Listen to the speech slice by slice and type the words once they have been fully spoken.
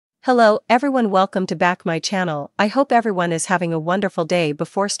Hello everyone, welcome to back my channel. I hope everyone is having a wonderful day.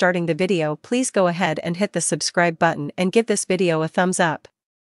 Before starting the video, please go ahead and hit the subscribe button and give this video a thumbs up.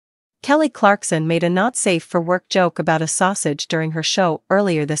 Kelly Clarkson made a not safe for work joke about a sausage during her show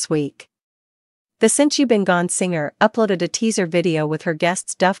earlier this week. The Since You Been Gone singer uploaded a teaser video with her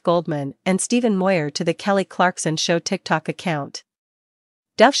guests Duff Goldman and Stephen Moyer to the Kelly Clarkson Show TikTok account.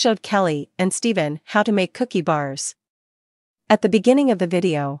 Duff showed Kelly and Stephen how to make cookie bars. At the beginning of the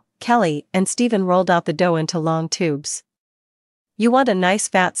video, Kelly and Stephen rolled out the dough into long tubes. "You want a nice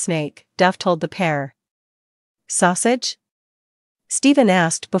fat snake," Duff told the pair. "Sausage?" Stephen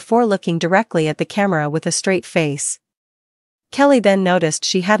asked before looking directly at the camera with a straight face. Kelly then noticed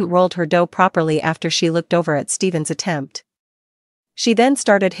she hadn't rolled her dough properly after she looked over at Stephen's attempt. She then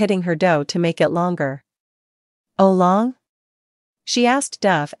started hitting her dough to make it longer. "Oh, long?" she asked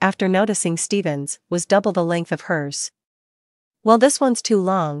Duff after noticing Stephen's was double the length of hers. "Well, this one's too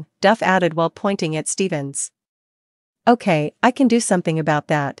long," Duff added while pointing at Stephen's. "Okay, I can do something about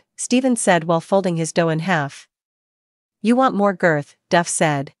that," Stephen said while folding his dough in half. "You want more girth," Duff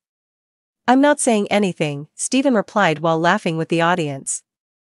said. "I'm not saying anything," Stephen replied while laughing with the audience.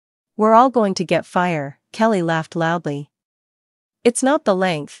 "We're all going to get fire," Kelly laughed loudly. "It's not the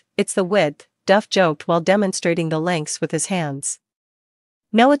length, it's the width," Duff joked while demonstrating the lengths with his hands.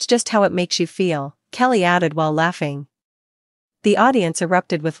 "No, it's just how it makes you feel," Kelly added while laughing. The audience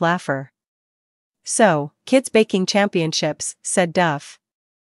erupted with laughter. "So, kids baking championships," said Duff.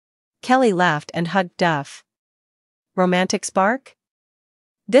 Kelly laughed and hugged Duff. Romantic spark?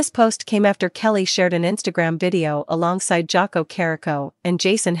 This post came after Kelly shared an Instagram video alongside Jocko Carrico and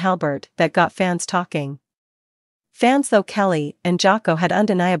Jason Halbert that got fans talking. Fans thought Kelly and Jocko had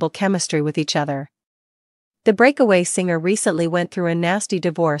undeniable chemistry with each other. The breakaway singer recently went through a nasty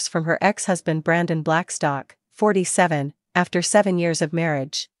divorce from her ex-husband Brandon Blackstock, 47, after 7 years of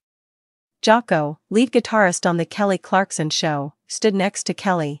marriage. Jocko, lead guitarist on the Kelly Clarkson Show, stood next to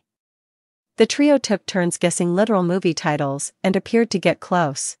Kelly. The trio took turns guessing literal movie titles and appeared to get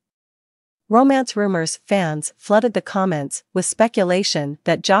close. Romance rumors fans flooded the comments with speculation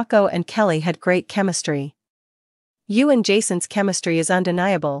that Jocko and Kelly had great chemistry. "You and Jason's chemistry is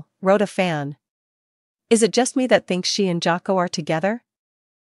undeniable," wrote a fan. "Is it just me that thinks she and Jocko are together?"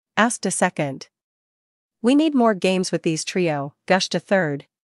 asked a second. "We need more games with these trio," gushed a third.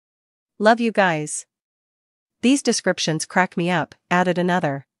 "Love you guys. These descriptions crack me up," added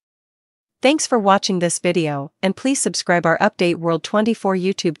another. Thanks for watching this video, and please subscribe our Update World 24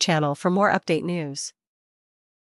 YouTube channel for more update news.